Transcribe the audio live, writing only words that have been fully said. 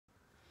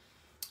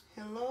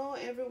Hello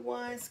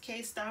everyone, it's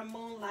K-Star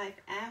Moon Life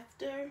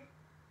After,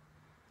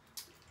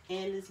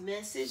 and this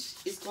message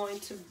is going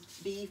to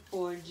be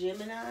for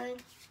Gemini.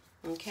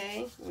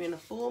 Okay, we're in a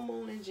full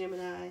moon in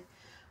Gemini.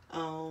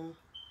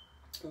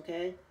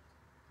 Okay,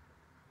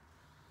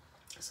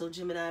 so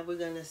Gemini, we're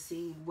gonna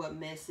see what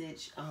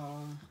message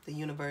the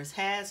universe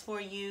has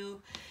for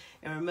you.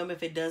 And remember,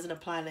 if it doesn't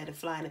apply, let it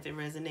fly. And if it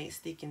resonates,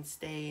 stick and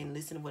stay and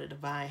listen to what the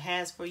divine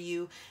has for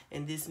you.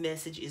 And this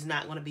message is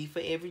not going to be for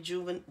every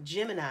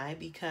Gemini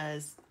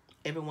because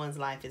everyone's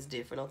life is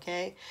different,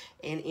 okay?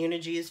 And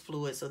energy is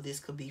fluid, so this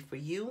could be for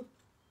you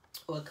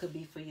or it could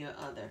be for your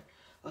other.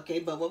 Okay,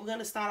 but what we're going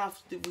to start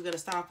off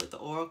with the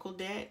Oracle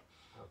deck,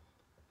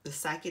 the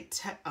Psychic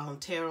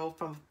Tarot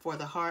for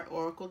the Heart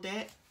Oracle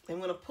deck. I'm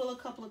going to pull a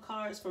couple of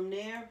cards from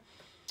there.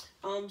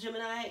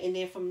 Gemini, and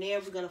then from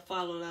there we're going to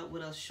follow it up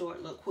with a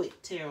short little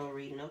quick tarot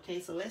reading. Okay,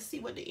 so let's see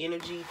what the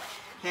energy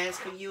has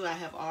for you. I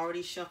have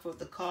already shuffled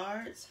the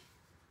cards.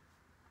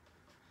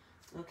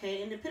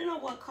 Okay, and depending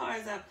on what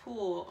cards I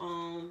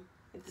pull,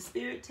 if the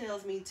spirit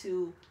tells me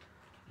to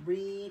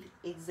read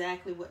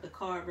exactly what the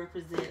card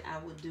represents, I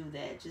will do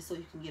that just so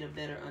you can get a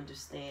better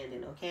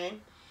understanding. Okay,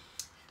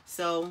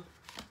 so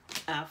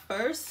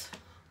first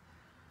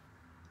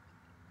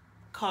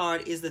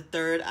card is the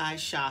third eye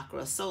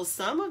chakra. So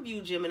some of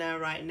you Gemini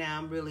right now,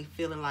 I'm really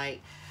feeling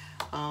like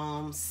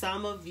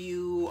some of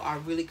you are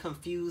really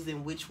confused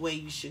in which way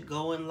you should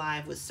go in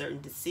life with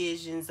certain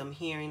decisions. I'm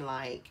hearing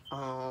like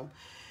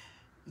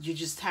you're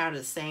just tired of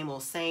the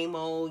same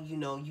old, you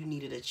know, you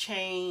needed a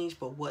change,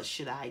 but what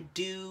should I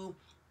do?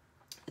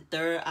 The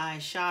third eye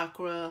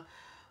chakra,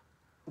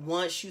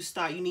 once you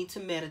start, you need to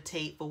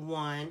meditate for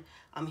one.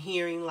 I'm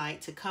hearing like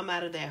to come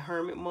out of that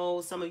hermit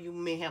mode. Some of you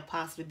may have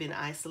possibly been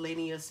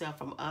isolating yourself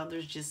from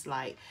others, just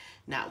like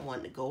not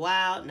wanting to go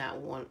out,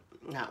 not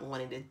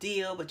wanting to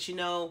deal. But you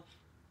know,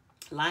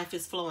 life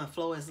is flow and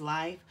flow is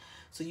life.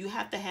 So you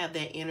have to have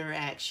that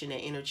interaction and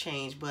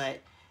interchange.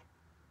 But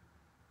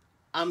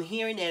I'm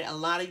hearing that a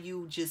lot of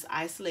you just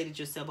isolated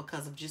yourself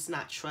because of just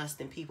not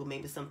trusting people,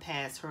 maybe some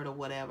past hurt or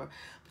whatever.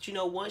 But you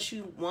know, once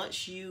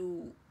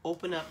you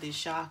open up this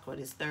chakra,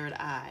 this third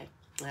eye,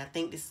 and I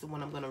think this is the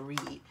one I'm going to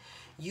read,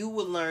 you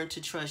will learn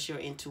to trust your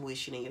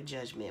intuition and your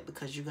judgment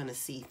because you're going to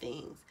see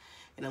things.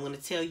 And I'm going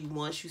to tell you,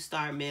 once you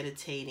start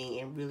meditating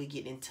and really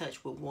getting in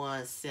touch with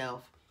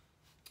oneself,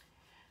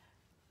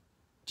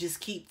 just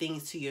keep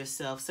things to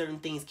yourself. Certain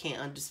things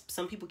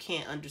some people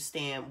can't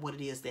understand what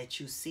it is that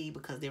you see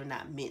because they're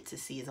not meant to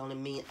see. It's only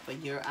meant for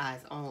your eyes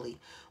only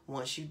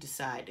once you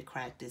decide to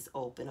crack this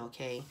open,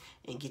 okay,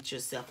 and get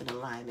yourself in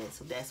alignment.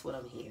 So that's what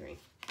I'm hearing.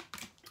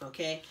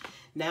 Okay,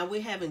 now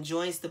we're having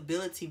joint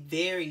stability.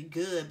 Very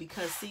good,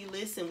 because see,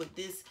 listen, with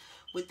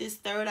this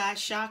third eye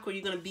chakra,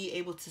 you're going to be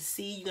able to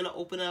see. You're going to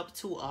open up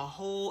to a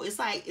whole, it's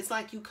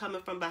like you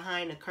coming from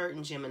behind the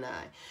curtain,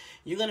 Gemini.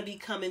 You're going to be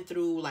coming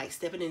through, like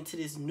stepping into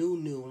this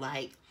new,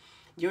 like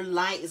your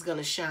light is going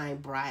to shine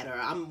brighter.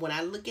 When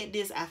I look at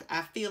this,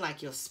 I feel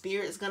like your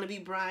spirit is going to be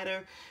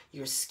brighter,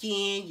 your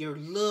skin, your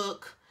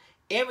look,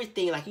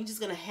 everything. Like you're just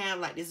going to have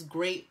like this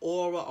great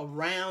aura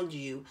around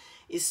you.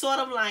 It's sort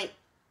of like,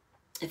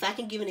 if I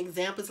can give an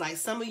example, it's like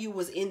some of you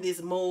was in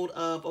this mode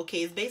of,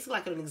 okay, it's basically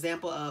like an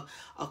example of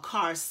a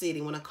car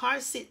sitting. When a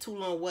car sits too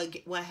long,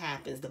 what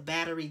happens? The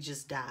battery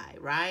just died,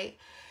 right?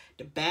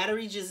 The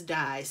battery just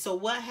died. So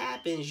what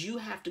happens? You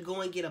have to go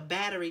and get a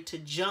battery to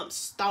jump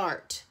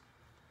start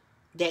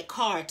that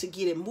car to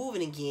get it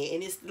moving again.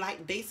 And it's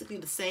like basically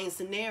the same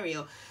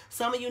scenario.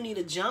 Some of you need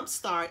a jump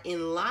start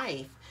in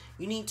life.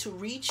 You need to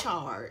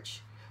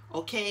recharge,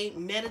 okay?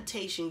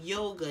 Meditation,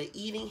 yoga,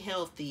 eating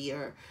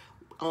healthier,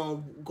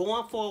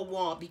 going for a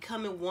walk,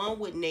 becoming one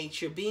with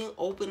nature, being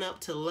open up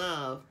to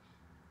love,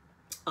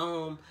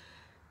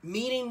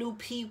 meeting new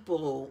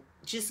people,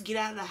 just get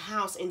out of the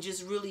house and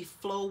just really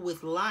flow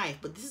with life.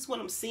 But this is what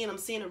I'm seeing. I'm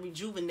seeing a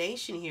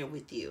rejuvenation here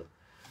with you.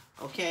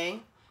 Okay?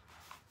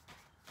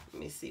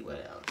 Let me see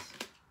what else.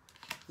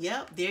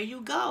 Yep, there you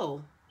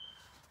go.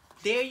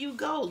 There you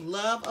go.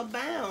 Love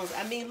abounds.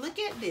 I mean, look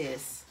at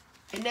this.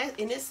 And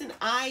it's an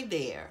eye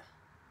there.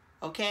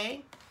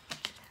 Okay?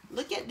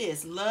 Look at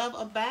this. Love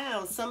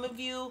abounds. Some of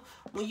you,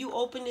 when you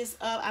open this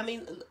up, I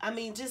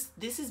mean, just,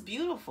 this is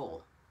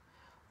beautiful.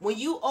 When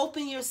you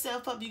open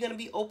yourself up, you're going to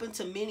be open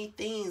to many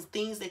things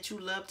that you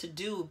love to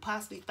do,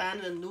 possibly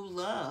finding a new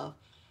love.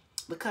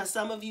 Because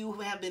some of you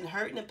who have been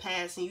hurt in the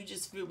past and you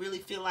just really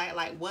feel like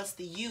what's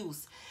the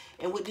use?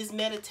 And with this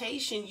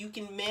meditation, you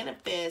can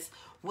manifest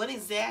what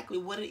it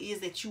is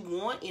that you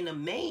want in a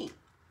mate.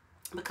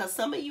 Because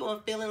some of you are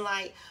feeling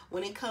like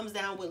when it comes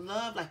down with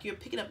love, like you're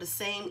picking up the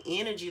same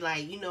energy,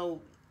 like, you know,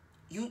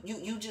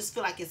 you just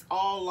feel like it's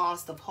all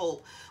lost of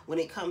hope when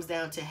it comes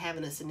down to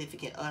having a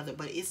significant other.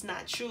 But it's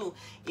not true.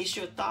 It's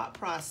your thought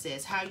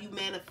process, how you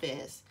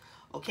manifest.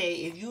 Okay,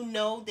 if you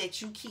know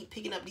that you keep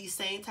picking up these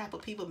same type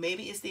of people,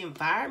 maybe it's the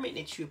environment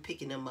that you're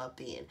picking them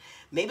up in.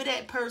 Maybe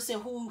that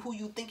person who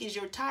you think is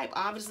your type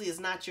obviously is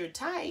not your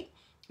type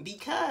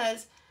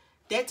because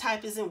that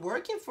type isn't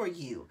working for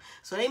you.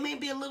 So they may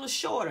be a little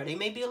shorter, they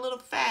may be a little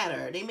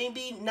fatter, they may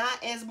be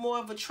not as more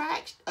of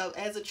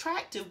as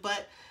attractive,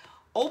 but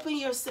open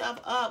yourself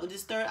up with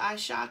this third eye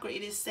chakra.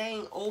 It is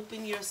saying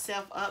open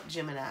yourself up,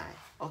 Gemini,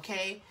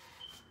 okay?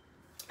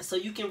 So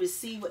you can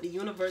receive what the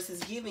universe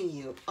is giving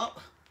you. Oh,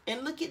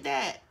 and look at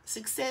that.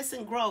 Success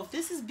and growth.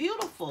 This is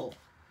beautiful.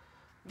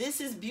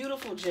 This is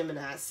beautiful,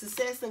 Gemini.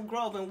 Success and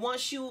growth. And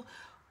once you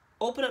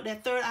open up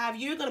that third eye,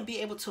 you're going to be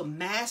able to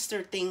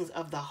master things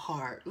of the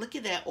heart. Look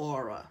at that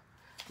aura.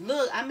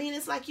 Look, I mean,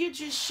 it's like you're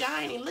just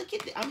shining. Look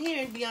at I'm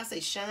hearing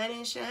Beyonce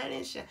shining,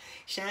 shining,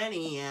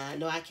 shining.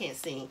 No, I can't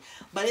sing.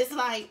 But it's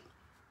like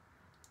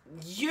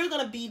you're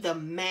going to be the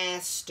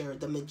master,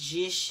 the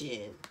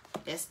magician.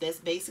 That's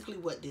basically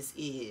what this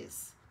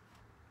is.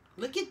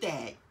 Look at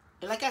that.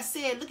 And like I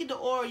said, look at the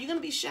aura. You're going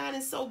to be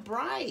shining so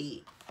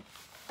bright.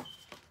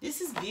 This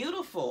is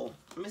beautiful.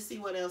 Let me see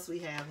what else we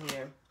have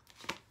here.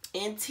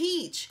 And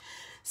teach.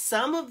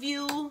 Some of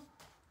you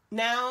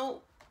now,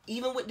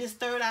 even with this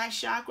third eye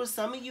chakra,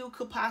 some of you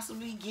could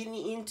possibly getting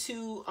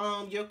into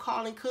your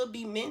calling could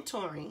be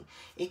mentoring.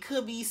 It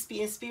could be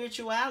in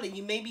spirituality.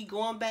 You may be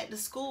going back to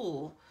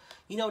school.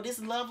 You know, this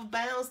love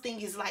abounds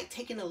thing is like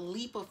taking a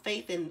leap of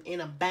faith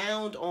and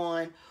abound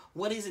on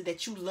what is it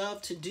that you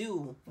love to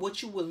do,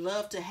 what you would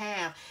love to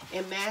have,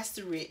 and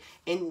master it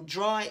and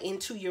draw it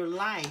into your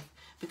life.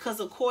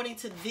 Because according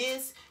to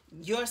this,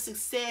 your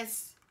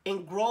success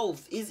and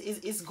growth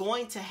is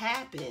going to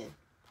happen.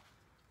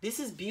 This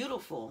is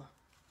beautiful.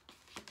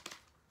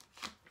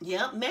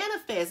 Yep,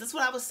 manifest. That's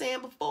what I was saying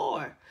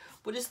before.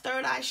 With this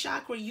third eye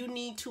chakra, you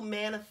need to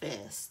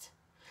manifest.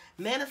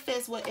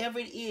 Manifest whatever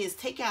it is.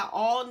 Take out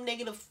all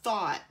negative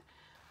thought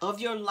of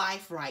your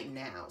life right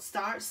now.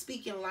 Start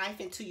speaking life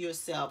into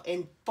yourself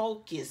and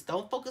focus.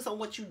 Don't focus on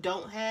what you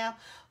don't have.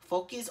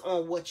 Focus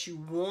on what you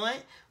want.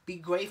 Be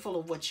grateful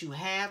of what you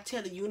have.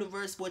 Tell the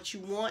universe what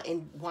you want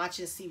and watch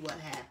and see what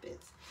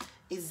happens.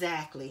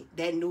 Exactly.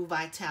 That new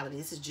vitality.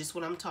 This is just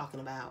what I'm talking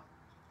about.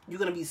 You're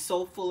going to be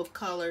so full of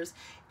colors.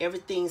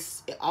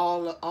 Everything's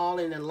all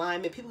in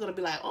alignment. People are going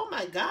to be like, oh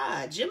my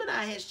God,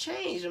 Gemini has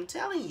changed. I'm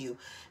telling you.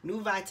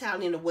 New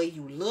vitality in the way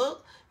you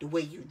look, the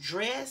way you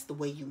dress, the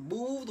way you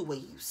move, the way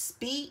you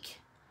speak.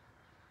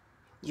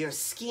 Your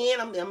skin,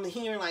 I'm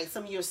hearing like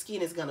some of your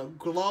skin is going to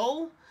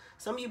glow.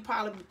 Some of you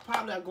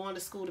probably are going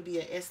to school to be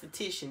an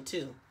esthetician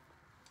too.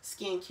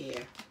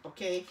 Skincare,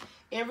 okay?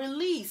 And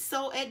release.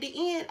 So at the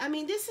end, I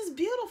mean, this is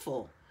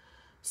beautiful.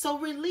 So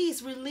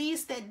release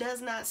that does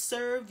not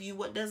serve you,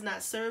 what does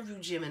not serve you,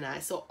 Gemini.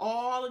 So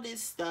all of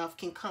this stuff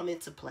can come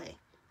into play.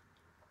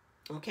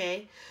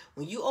 Okay?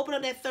 When you open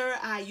up that third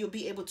eye, you'll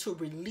be able to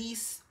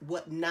release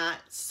what not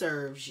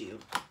serves you.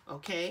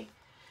 Okay?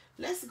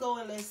 Let's go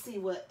and let's see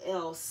what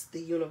else the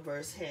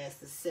universe has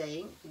to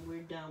say. We're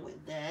done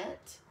with that.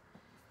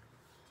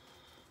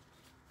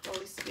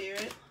 Holy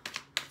Spirit.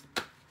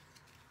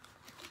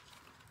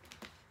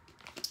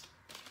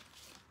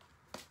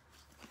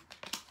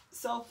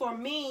 So for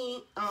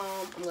me,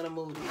 I'm gonna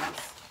move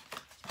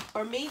these.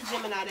 For me,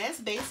 Gemini, that's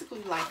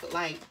basically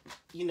like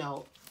you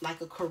know,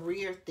 like a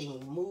career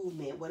thing,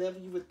 movement, whatever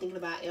you were thinking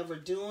about ever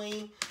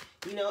doing,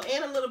 you know,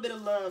 and a little bit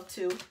of love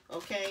too.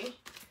 Okay,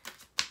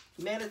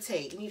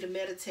 meditate. You need to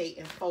meditate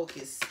and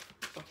focus.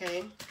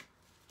 Okay,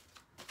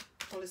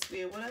 Holy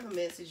Spirit, whatever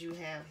message you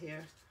have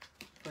here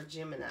for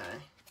Gemini.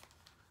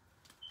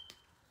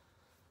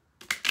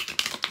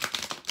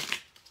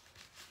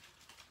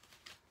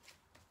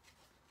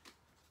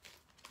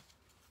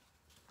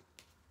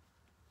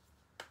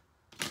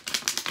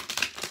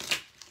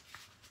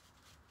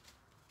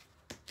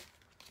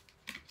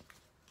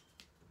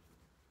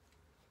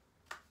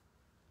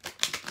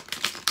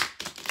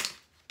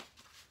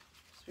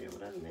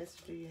 What other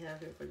message do you have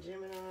here for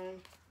Gemini?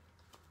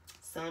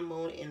 Sun,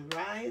 moon, and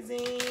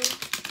rising.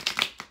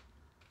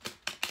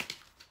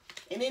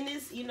 And in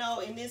this, you know,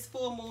 in this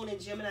full moon in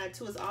Gemini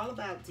too, it's all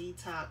about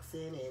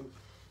detoxing and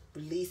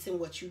releasing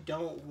what you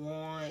don't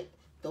want,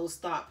 those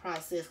thought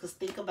process. Because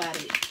think about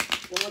it.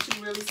 I want you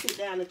to really sit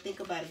down and think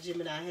about it,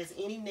 Gemini. Has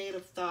any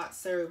negative thought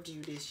served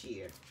you this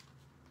year?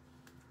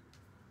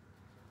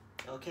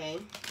 Okay?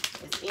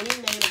 Has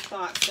any negative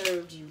thought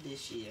served you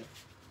this year?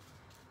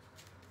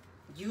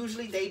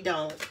 Usually they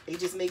don't. They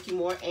just make you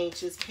more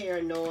anxious,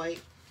 paranoid,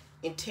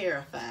 and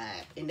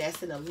terrified. And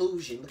that's an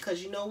illusion.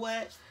 Because you know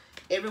what?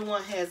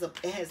 Everyone has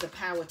the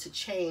power to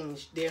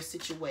change their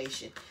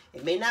situation.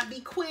 It may not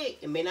be quick.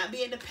 It may not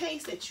be at the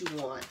pace that you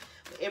want.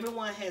 But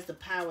everyone has the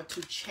power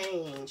to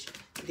change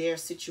their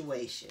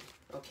situation.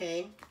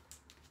 Okay?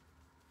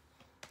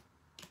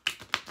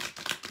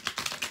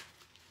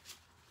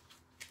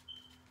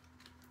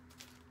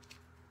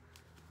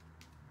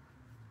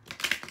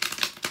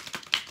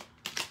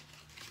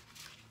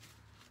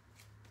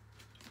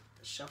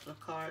 Shuffle the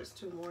cards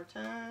 2 more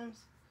times.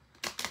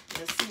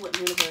 Let's see what the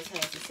universe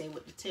has to say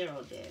with the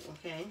tarot deck,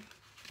 okay?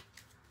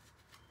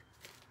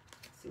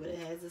 See what it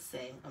has to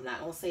say. I'm not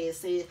gonna say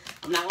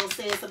I'm not gonna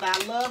say it's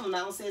about love. I'm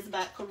not gonna say it's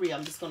about career.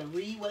 I'm just gonna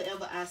read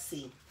whatever I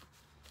see.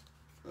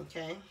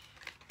 Okay?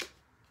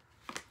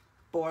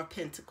 4 of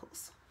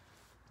Pentacles.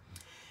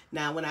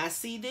 Now, when I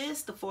see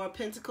this, the Four of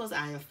Pentacles,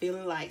 I am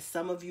feeling like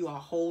some of you are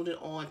holding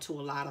on to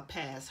a lot of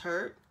past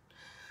hurt.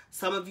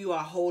 Some of you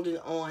are holding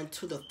on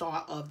to the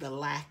thought of the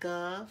lack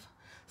of.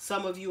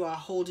 Some of you are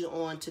holding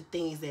on to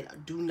things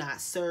that do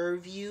not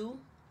serve you.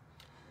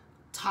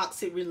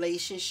 Toxic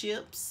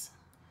relationships,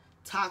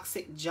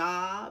 toxic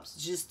jobs,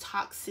 just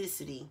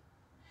toxicity.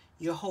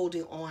 You're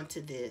holding on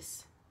to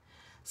this.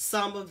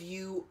 Some of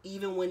you,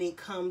 even when it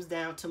comes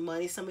down to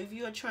money, some of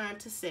you are trying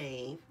to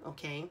save,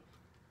 okay?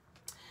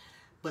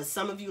 But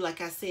some of you, like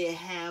I said,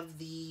 have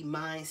the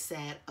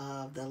mindset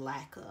of the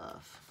lack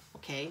of,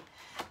 okay?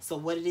 So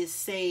what did it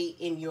say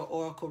in your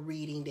oracle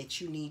reading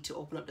that you need to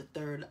open up the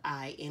third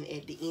eye? And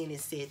at the end, it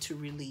said to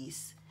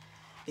release.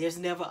 There's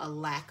never a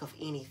lack of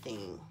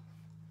anything,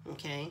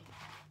 okay?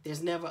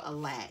 There's never a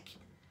lack,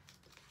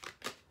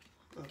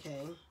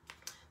 okay?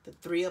 The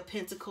Three of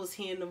Pentacles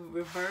here in the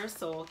reverse.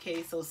 So,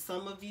 okay, so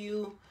some of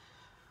you,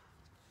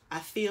 I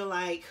feel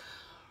like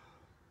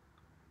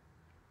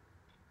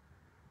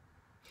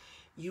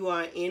you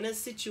are in a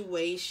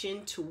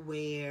situation to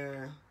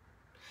where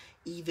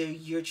either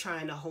you're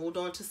trying to hold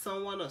on to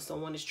someone or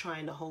someone is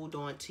trying to hold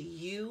on to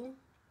you.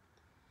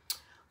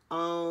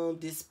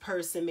 This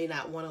person may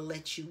not want to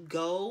let you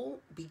go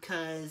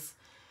because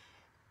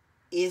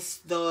it's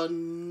the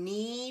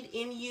need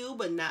in you,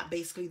 but not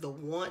basically the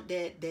want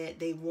that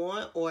they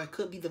want. Or it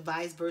could be the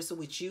vice versa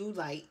with you.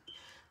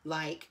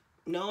 Like,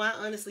 no, I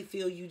honestly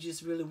feel you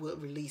just really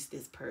would release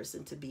this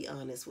person, to be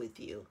honest with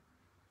you.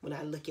 When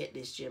I look at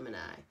this Gemini,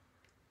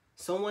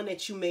 someone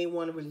that you may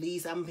want to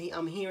release, I'm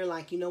hearing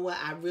like, you know what,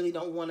 I really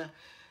don't want to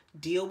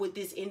deal with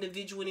this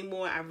individual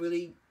anymore. I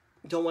really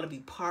don't want to be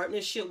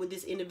partnership with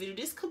this individual.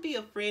 This could be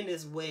a friend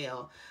as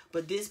well,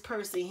 but this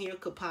person here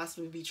could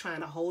possibly be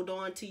trying to hold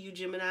on to you,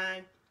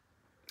 Gemini,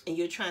 and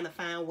you're trying to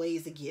find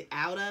ways to get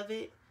out of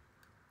it.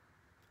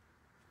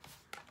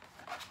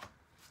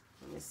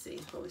 Let me see,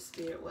 Holy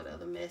Spirit, what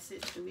other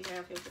message do we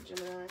have here for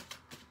Gemini?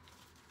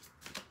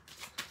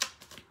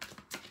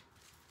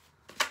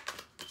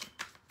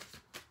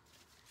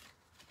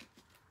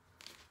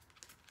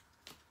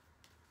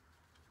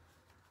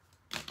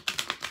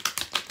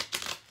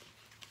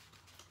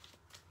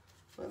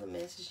 What other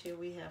message here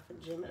we have for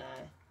Gemini?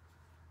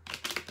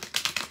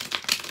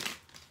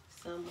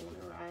 Sun, Moon,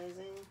 and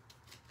Rising.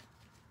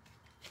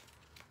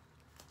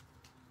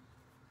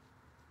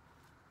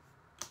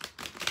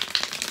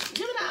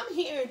 Gemini, I'm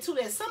hearing too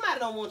that somebody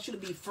don't want you to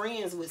be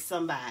friends with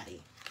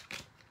somebody.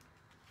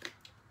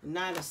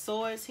 Knight of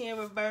Swords here in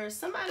reverse.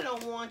 Somebody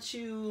don't want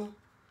you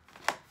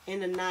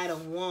in the Knight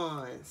of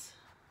Wands.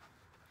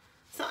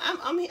 So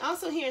I'm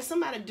also hearing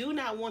somebody do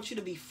not want you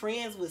to be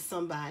friends with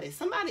somebody.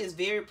 Somebody is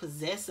very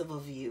possessive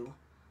of you.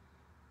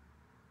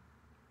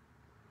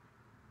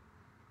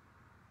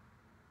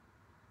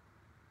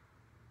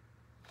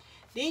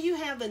 Then you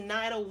have the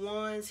Knight of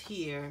Wands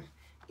here,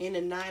 and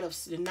the Knight of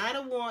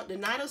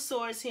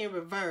Swords here in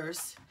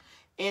reverse,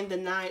 and the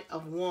Knight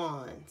of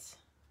Wands.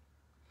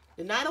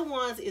 The Knight of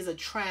Wands is a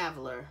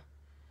traveler,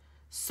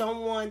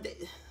 someone that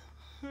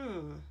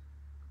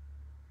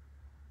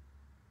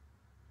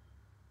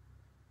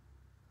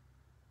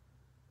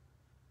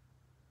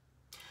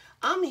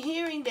I'm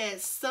hearing that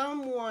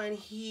someone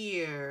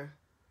here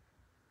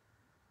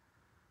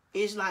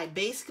is like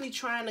basically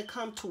trying to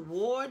come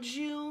towards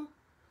you,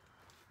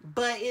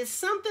 but it's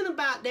something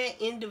about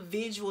that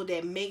individual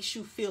that makes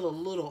you feel a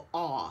little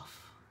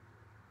off.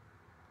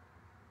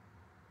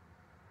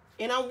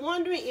 And I'm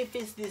wondering if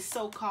it's this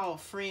so-called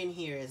friend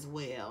here as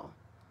well.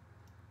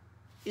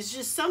 It's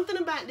just something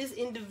about this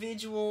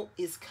individual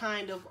is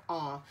kind of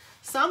off.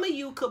 Some of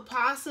you could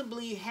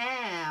possibly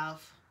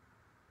have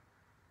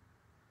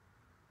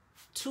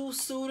two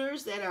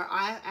suitors that are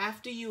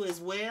after you as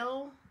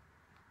well.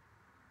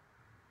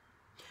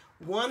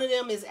 One of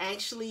them is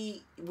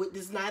actually, with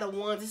this Knight of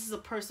Wands, this is a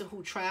person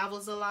who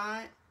travels a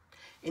lot.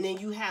 And then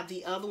you have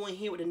the other one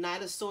here with the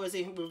Knight of Swords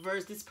in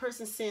reverse. This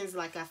person sends,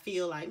 like, I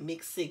feel like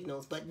mixed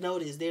signals. But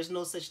notice, there's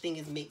no such thing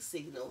as mixed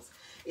signals.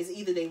 It's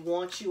either they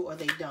want you or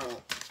they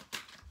don't.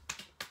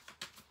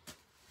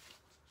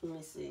 Let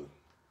me see.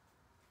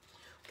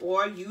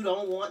 Or you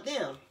don't want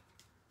them.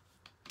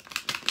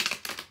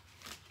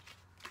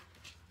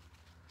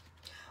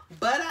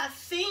 But I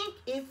think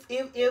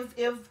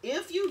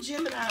if you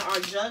Gemini are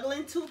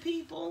juggling two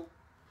people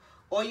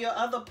or your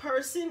other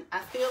person, I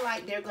feel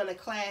like they're going to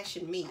clash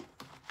and meet.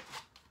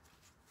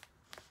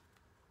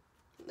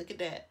 Look at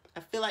that.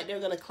 I feel like they're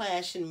going to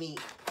clash and meet.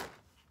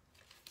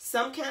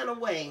 Some kind of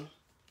way,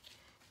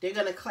 they're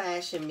going to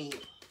clash and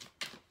meet.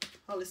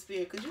 Holy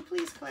Spirit, could you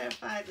please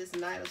clarify this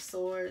Knight of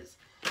Swords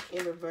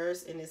in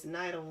reverse and this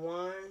Knight of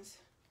Wands?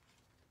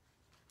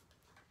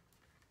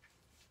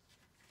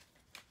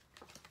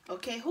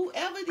 Okay,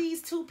 whoever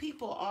these two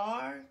people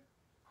are,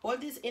 or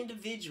this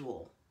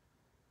individual,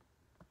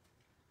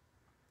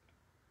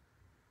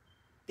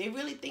 they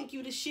really think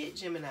you the shit,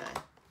 Gemini.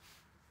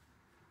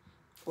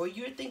 Or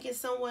you're thinking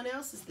someone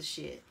else is the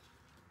shit.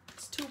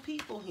 It's two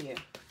people here.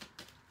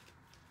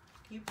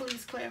 Can you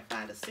please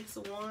clarify the Six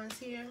of Wands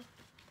here?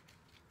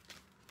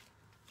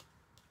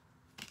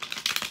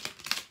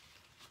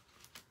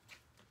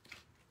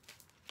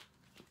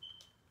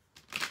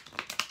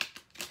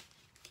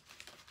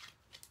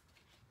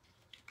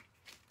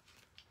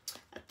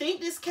 think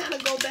this kind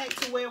of go back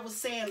to where it was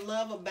saying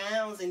love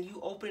abounds and you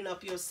open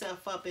up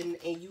yourself up and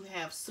you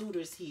have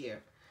suitors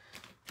here.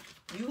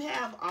 You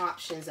have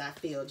options, I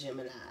feel,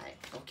 Gemini.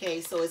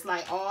 Okay, so it's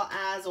like all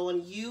eyes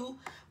on you,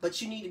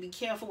 but you need to be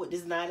careful with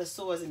this Knight of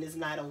Swords and this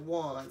Knight of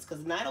Wands,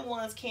 because Knight of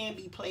Wands can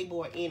be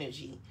playboy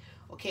energy.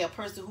 Okay, a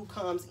person who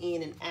comes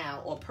in and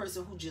out, or a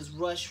person who just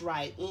rush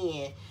right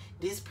in.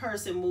 This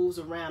person moves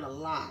around a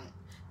lot.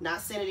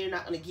 Not saying that they're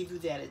not going to give you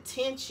that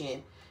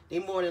attention. They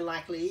more than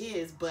likely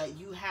is, but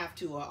you have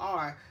to or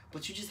are.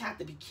 But you just have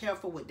to be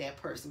careful with that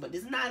person. But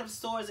this Knight of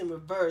Swords in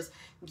reverse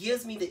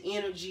gives me the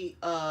energy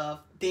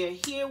of they're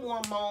here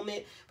one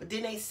moment, but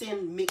then they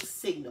send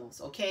mixed signals,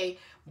 okay?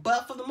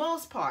 But for the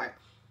most part,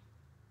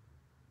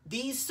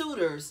 these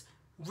suitors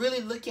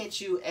really look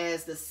at you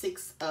as the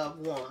Six of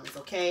Wands,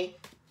 okay?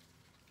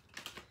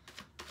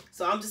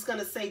 So I'm just going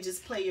to say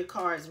just play your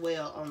cards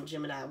well on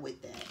Gemini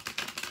with that.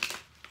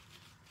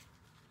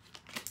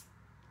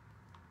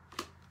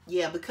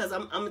 Yeah, because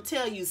I'm going to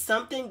tell you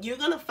something. You're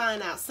going to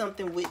find out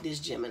something with this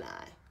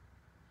Gemini.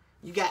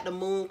 You got the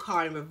Moon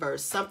card in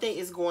reverse. Something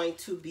is going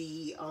to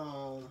be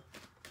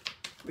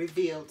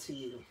revealed to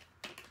you.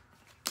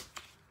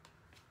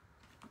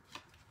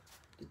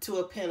 The Two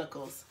of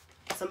Pentacles.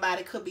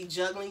 Somebody could be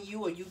juggling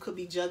you, or you could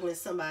be juggling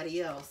somebody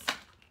else.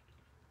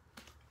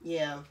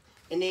 Yeah.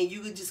 And then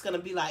you're just going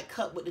to be like,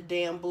 cut with the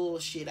damn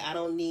bullshit. I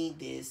don't need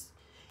this.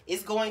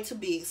 It's going to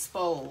be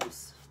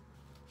exposed.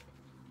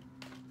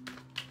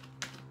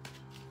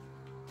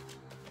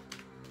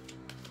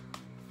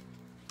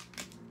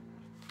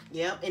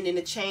 Yep, and then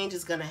the change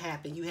is going to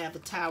happen. You have the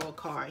Tower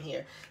card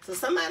here. So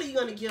somebody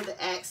you're going to give the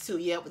axe to,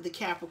 yep, with the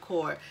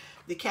Capricorn.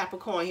 The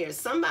Capricorn here.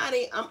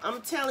 Somebody,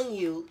 I'm telling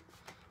you,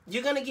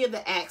 you're going to give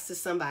the axe to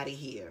somebody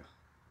here.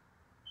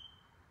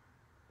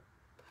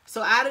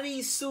 So out of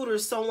these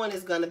suitors, someone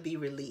is going to be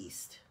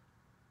released.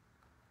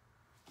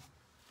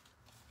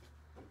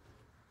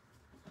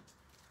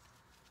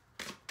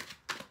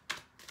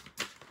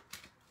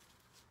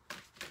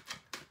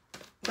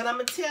 But I'm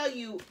going to tell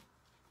you,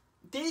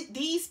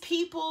 these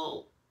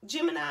people,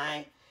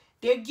 Gemini,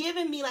 they're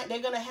giving me like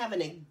they're going to have an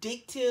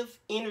addictive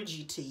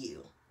energy to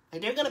you.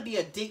 Like they're going to be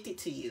addicted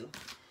to you.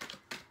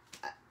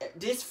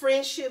 This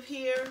friendship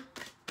here,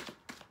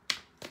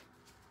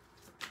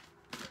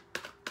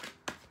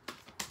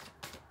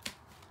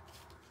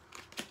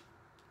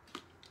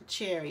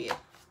 Chariot.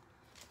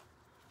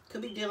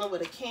 Could be dealing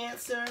with a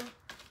Cancer.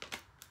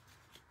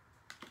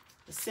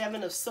 The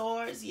Seven of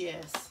Swords,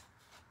 yes.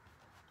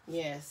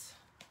 Yes.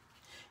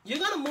 You're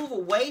going to move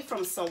away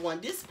from someone.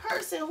 This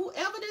person,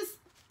 whoever this,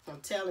 I'm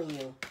telling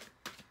you.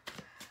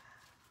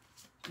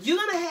 You're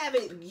going to have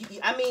it.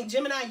 I mean,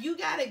 Gemini, you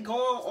got it going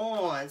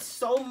on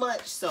so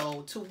much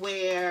so to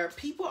where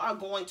people are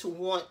going to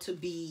want to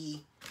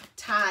be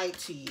tied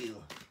to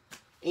you.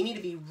 You need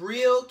to be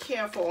real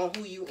careful on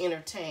who you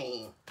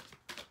entertain.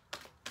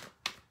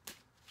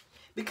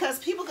 Because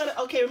people are going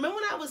to, okay, remember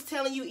when I was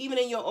telling you, even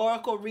in your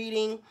oracle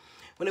reading,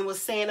 when it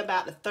was saying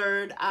about the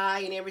third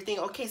eye and everything.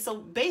 Okay, so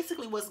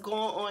basically what's going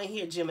on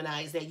here,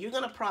 Gemini, is that you're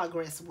going to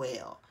progress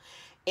well.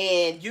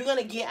 And you're going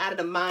to get out of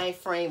the mind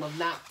frame of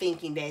not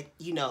thinking that,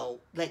 you know,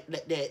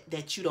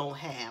 that you don't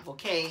have,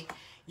 okay?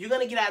 You're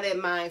going to get out of that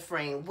mind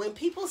frame. When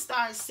people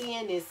start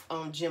seeing this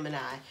on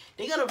Gemini,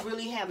 they're going to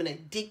really have an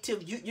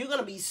addictive, you're going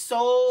to be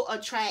so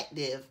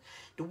attractive.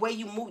 The way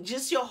you move,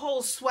 just your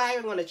whole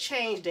swagger going to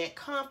change, that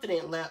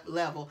confident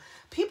level.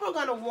 People are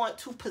going to want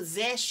to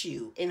possess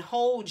you and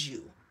hold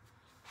you.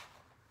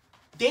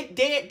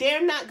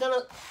 They're not going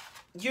to,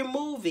 you're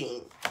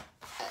moving.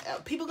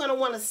 People are going to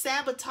want to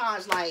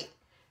sabotage, like,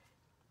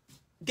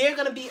 they're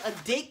going to be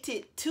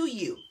addicted to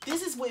you.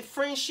 This is with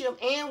friendship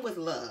and with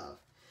love.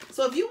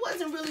 So if you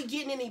wasn't really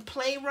getting any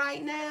play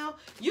right now,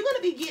 you're going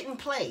to be getting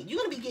play. You're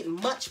going to be getting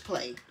much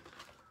play.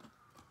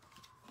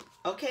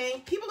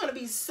 Okay? People are going to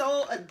be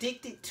so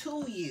addicted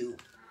to you.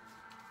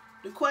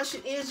 The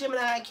question is,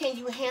 Gemini, can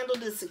you handle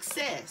the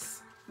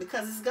success?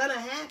 Because it's going to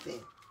happen.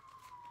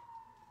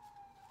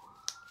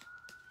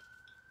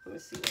 Let me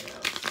see what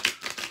else.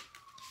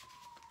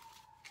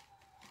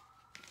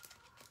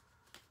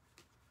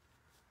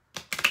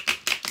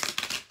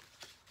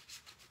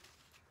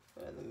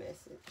 Another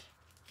message.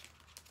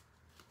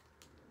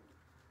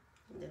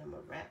 And then I'm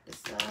going to wrap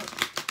this up.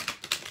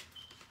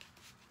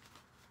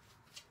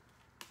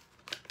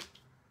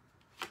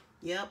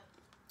 Yep.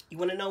 You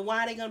want to know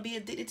why they're going to be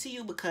addicted to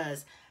you?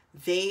 Because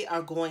they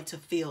are going to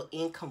feel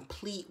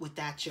incomplete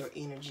without your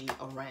energy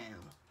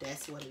around.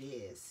 That's what it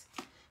is.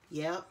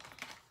 Yep.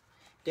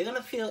 They're going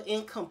to feel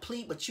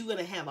incomplete, but you're going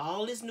to have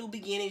all these new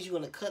beginnings. You're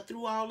going to cut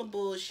through all the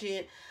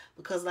bullshit.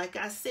 Because like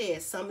I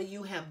said, some of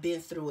you have been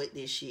through it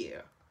this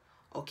year.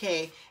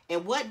 Okay?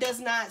 And what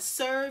does not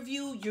serve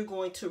you, you're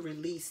going to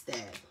release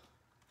that.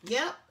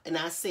 Yep. And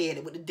I said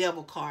it with the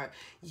Devil card.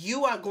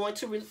 You are going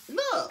to,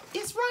 look,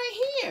 it's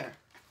right here.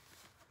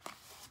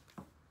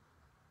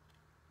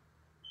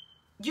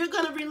 You're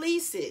going to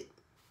release it.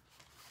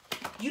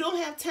 You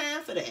don't have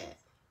time for that.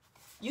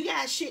 You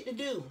got shit to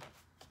do.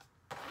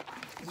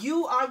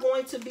 You are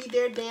going to be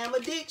their damn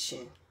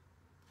addiction.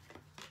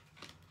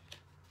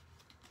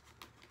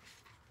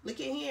 Look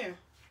at here.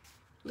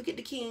 Look at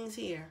the kings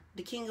here.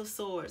 The King of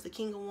Swords, the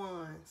King of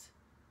Wands.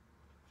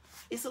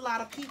 It's a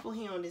lot of people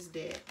here on this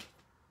deck.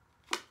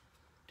 The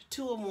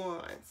Two of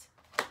Wands.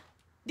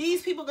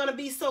 These people are going to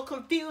be so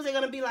confused. They're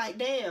going to be like,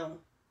 damn.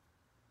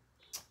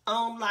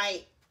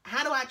 Like,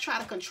 how do I try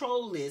to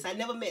control this? I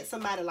never met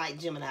somebody like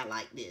Gemini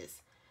like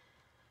this.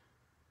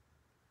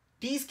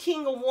 These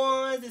King of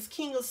Wands, this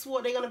King of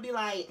Swords, they're going to be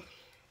like,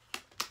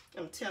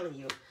 I'm telling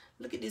you.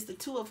 Look at this, the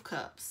Two of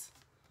Cups.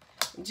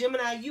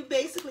 Gemini, you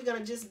basically going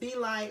to just be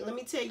like, let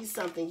me tell you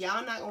something.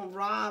 Y'all not going to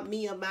rob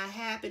me of my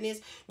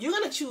happiness. You're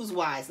going to choose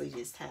wisely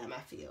this time, I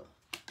feel.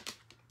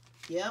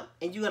 Yep.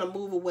 And you're going to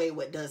move away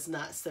what does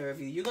not serve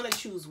you. You're going to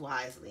choose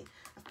wisely.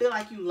 I feel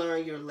like you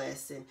learned your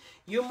lesson.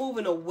 You're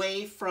moving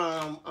away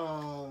from,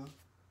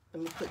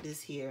 let me put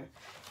this here.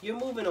 You're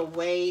moving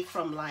away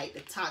from like the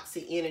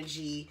toxic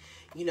energy.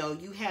 You know,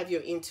 you have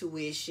your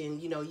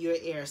intuition. You know, you're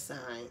air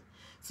sign.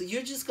 So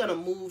you're just going to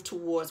move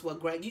towards what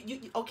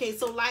okay,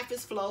 so life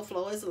is flow.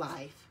 Flow is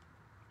life.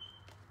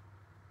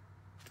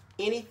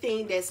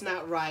 Anything that's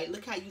not right,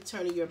 look how you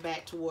turning your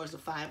back towards the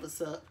Five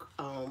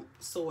of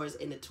Swords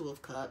and the Two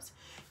of Cups.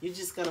 You're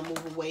just going to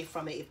move away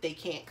from it if they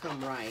can't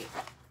come right.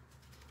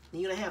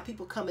 You're going to have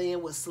people coming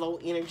in with slow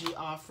energy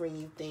offering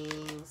you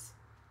things.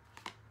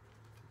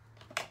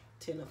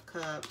 Ten of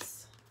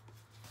Cups.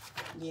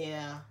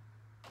 Yeah.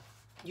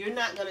 You're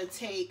not going to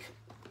take...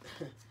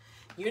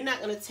 You're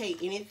not going to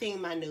take anything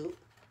minute,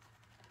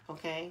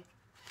 okay?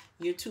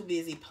 You're too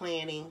busy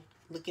planning,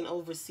 looking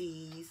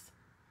overseas,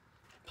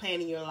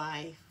 planning your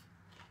life.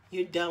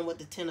 You're done with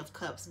the Ten of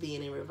Cups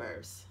being in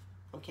reverse,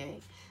 okay?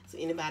 So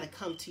anybody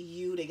come to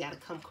you, they got to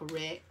come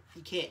correct.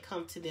 You can't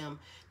come to them.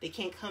 They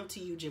can't come to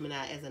you,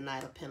 Gemini, as a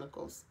Knight of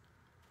Pentacles.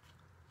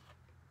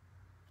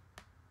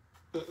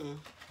 It's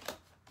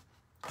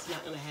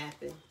not going to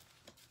happen.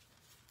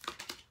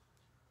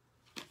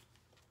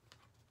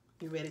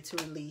 You ready to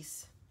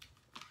release?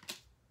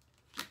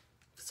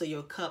 So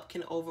your cup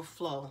can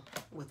overflow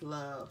with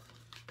love.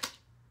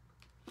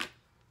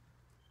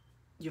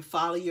 You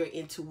follow your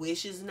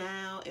intuitions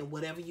now, and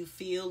whatever you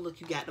feel,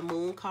 look, you got the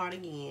Moon card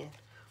again.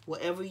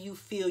 Whatever you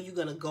feel, you're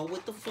going to go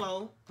with the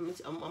flow.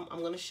 I'm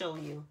going to show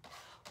you.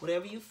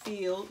 Whatever you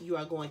feel, you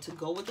are going to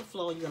go with the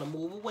flow. You're going to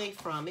move away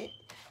from it.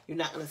 You're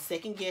not going to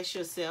second guess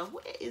yourself.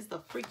 Where is the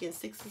freaking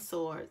Six of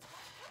Swords?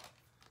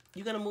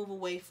 You're going to move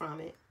away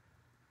from it.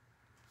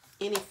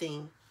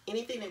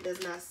 Anything that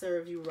does not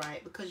serve you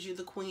right, because you're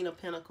the Queen of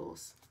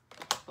Pentacles.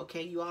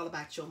 Okay, you all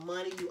about your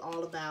money. You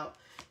all about,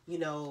 you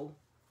know,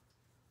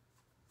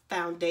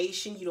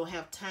 foundation. You don't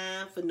have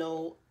time for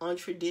no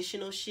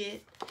untraditional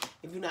shit.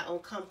 If you're not gonna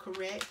come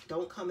correct,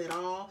 don't come at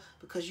all,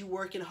 because you're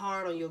working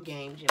hard on your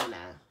game, Gemini.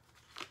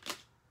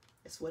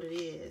 That's what it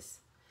is.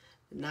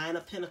 The Nine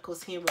of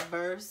Pentacles here in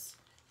reverse.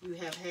 You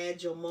have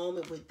had your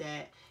moment with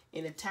that,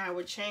 and the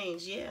Tower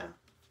change, yeah.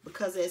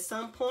 Because at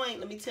some point,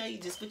 let me tell you,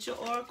 just with your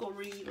oracle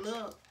read,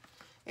 look,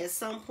 at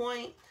some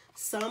point,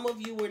 some of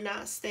you were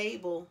not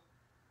stable,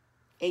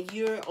 and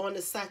you're on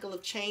the cycle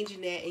of changing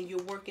that, and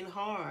you're working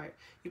hard.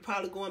 You're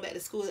probably going back to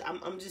school.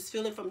 I'm just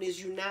feeling from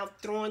this, you're now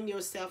throwing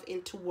yourself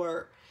into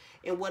work,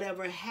 and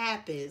whatever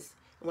happens,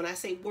 when I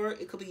say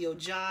work, it could be your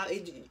job,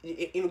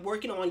 in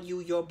working on you,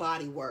 your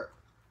body work,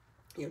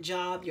 your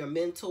job, your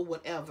mental,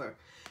 whatever.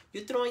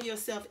 You're throwing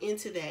yourself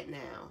into that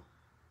now,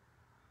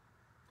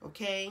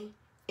 okay?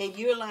 And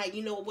you're like,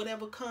 you know,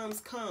 whatever comes,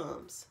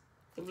 comes.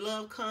 If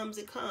love comes,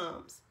 it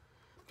comes.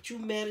 But you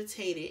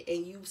meditated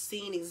and you've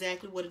seen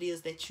exactly what it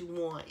is that you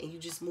want. And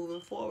you're just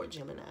moving forward,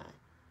 Gemini.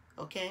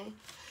 Okay?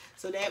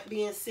 So that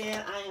being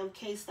said, I am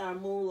K-Star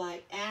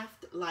Moonlight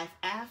Life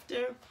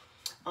After.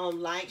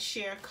 Like,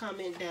 share,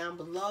 comment down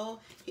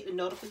below. Hit the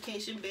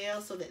notification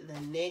bell so that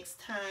the next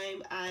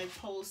time I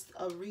post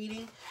a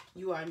reading,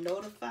 you are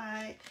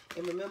notified.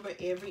 And remember,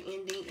 every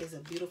ending is a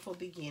beautiful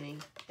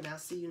beginning. And I'll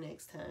see you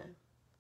next time.